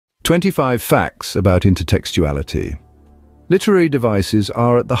25 facts about intertextuality. Literary devices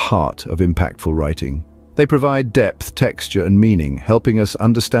are at the heart of impactful writing. They provide depth, texture, and meaning, helping us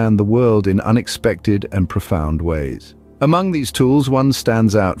understand the world in unexpected and profound ways. Among these tools, one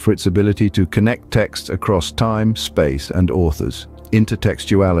stands out for its ability to connect texts across time, space, and authors.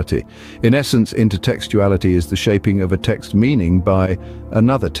 Intertextuality. In essence, intertextuality is the shaping of a text meaning by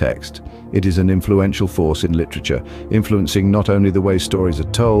another text. It is an influential force in literature, influencing not only the way stories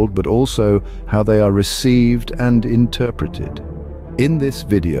are told, but also how they are received and interpreted. In this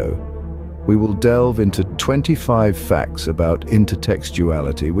video, we will delve into 25 facts about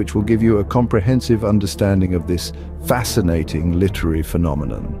intertextuality, which will give you a comprehensive understanding of this fascinating literary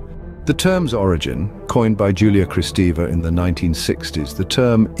phenomenon. The term's origin, coined by Julia Kristeva in the 1960s, the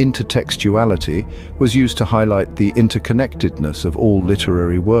term intertextuality was used to highlight the interconnectedness of all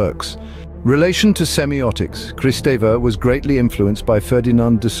literary works. Relation to semiotics. Kristeva was greatly influenced by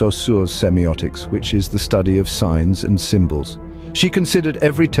Ferdinand de Saussure's semiotics, which is the study of signs and symbols. She considered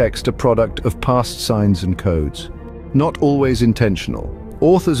every text a product of past signs and codes. Not always intentional.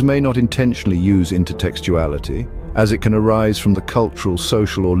 Authors may not intentionally use intertextuality, as it can arise from the cultural,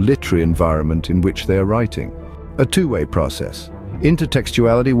 social, or literary environment in which they are writing. A two-way process.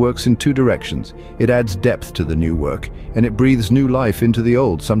 Intertextuality works in two directions. It adds depth to the new work, and it breathes new life into the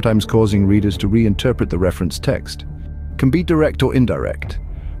old, sometimes causing readers to reinterpret the referenced text. Can be direct or indirect.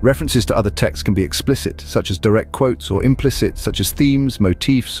 References to other texts can be explicit, such as direct quotes, or implicit, such as themes,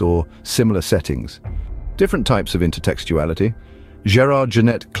 motifs, or similar settings. Different types of intertextuality. Gerard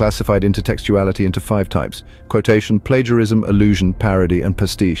Genette classified intertextuality into 5 types: quotation, plagiarism, allusion, parody, and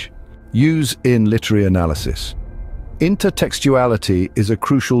pastiche. Use in literary analysis. Intertextuality is a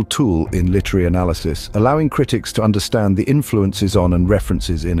crucial tool in literary analysis, allowing critics to understand the influences on and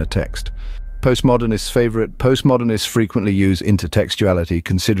references in a text. Postmodernists' favorite. Postmodernists frequently use intertextuality,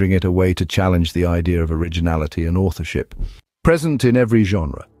 considering it a way to challenge the idea of originality and authorship. Present in every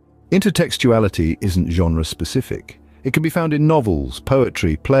genre. Intertextuality isn't genre-specific. It can be found in novels,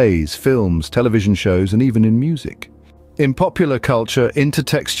 poetry, plays, films, television shows, and even in music. In popular culture,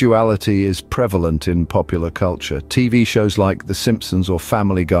 intertextuality is prevalent in popular culture. TV shows like The Simpsons or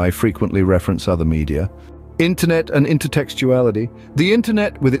Family Guy frequently reference other media. Internet and intertextuality. The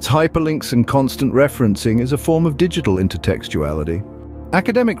internet, with its hyperlinks and constant referencing, is a form of digital intertextuality.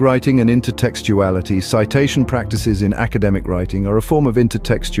 Academic writing and intertextuality. Citation practices in academic writing are a form of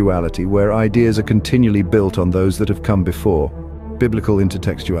intertextuality where ideas are continually built on those that have come before. Biblical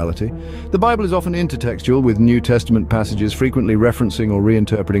intertextuality. The Bible is often intertextual, with New Testament passages frequently referencing or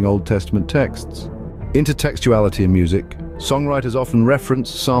reinterpreting Old Testament texts. Intertextuality in music. Songwriters often reference,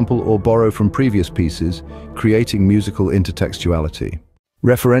 sample, or borrow from previous pieces, creating musical intertextuality.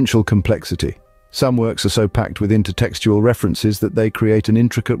 Referential complexity. Some works are so packed with intertextual references that they create an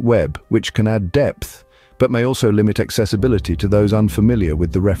intricate web, which can add depth, but may also limit accessibility to those unfamiliar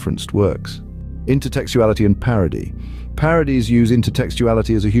with the referenced works. Intertextuality and parody. Parodies use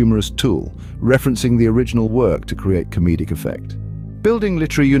intertextuality as a humorous tool, referencing the original work to create comedic effect. Building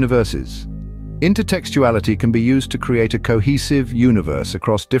literary universes. Intertextuality can be used to create a cohesive universe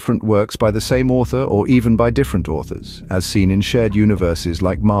across different works by the same author or even by different authors, as seen in shared universes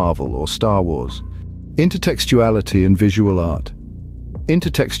like Marvel or Star Wars. Intertextuality in visual art.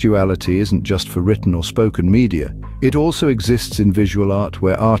 Intertextuality isn't just for written or spoken media. It also exists in visual art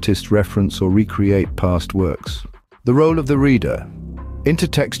where artists reference or recreate past works. The role of the reader.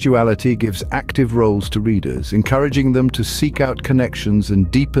 Intertextuality gives active roles to readers, encouraging them to seek out connections and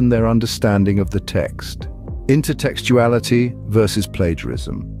deepen their understanding of the text. Intertextuality versus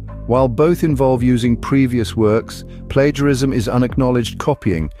plagiarism. While both involve using previous works, plagiarism is unacknowledged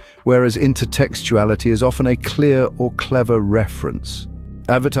copying, whereas intertextuality is often a clear or clever reference.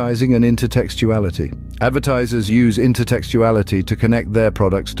 Advertising and intertextuality. Advertisers use intertextuality to connect their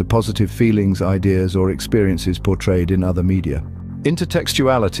products to positive feelings, ideas, or experiences portrayed in other media.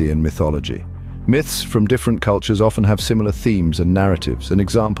 Intertextuality in mythology. Myths from different cultures often have similar themes and narratives, an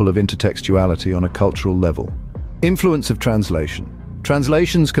example of intertextuality on a cultural level. Influence of translation.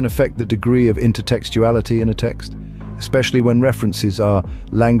 Translations can affect the degree of intertextuality in a text, especially when references are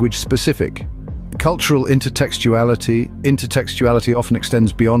language-specific. Cultural intertextuality. Intertextuality often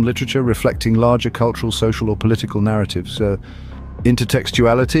extends beyond literature, reflecting larger cultural, social, or political narratives.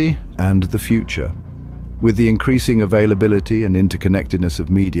 Intertextuality and the future. With the increasing availability and interconnectedness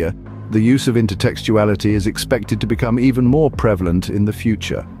of media, the use of intertextuality is expected to become even more prevalent in the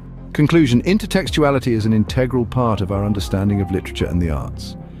future. Conclusion: intertextuality is an integral part of our understanding of literature and the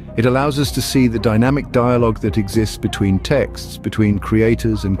arts. It allows us to see the dynamic dialogue that exists between texts, between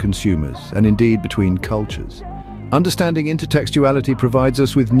creators and consumers, and indeed between cultures. Understanding intertextuality provides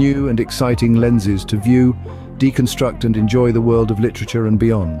us with new and exciting lenses to view, deconstruct and enjoy the world of literature and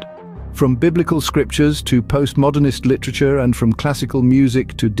beyond. From biblical scriptures to postmodernist literature and from classical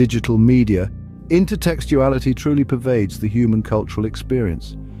music to digital media, intertextuality truly pervades the human cultural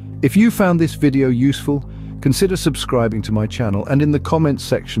experience. If you found this video useful, consider subscribing to my channel and in the comments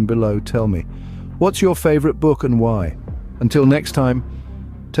section below tell me, what's your favorite book and why? Until next time,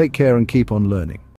 take care and keep on learning.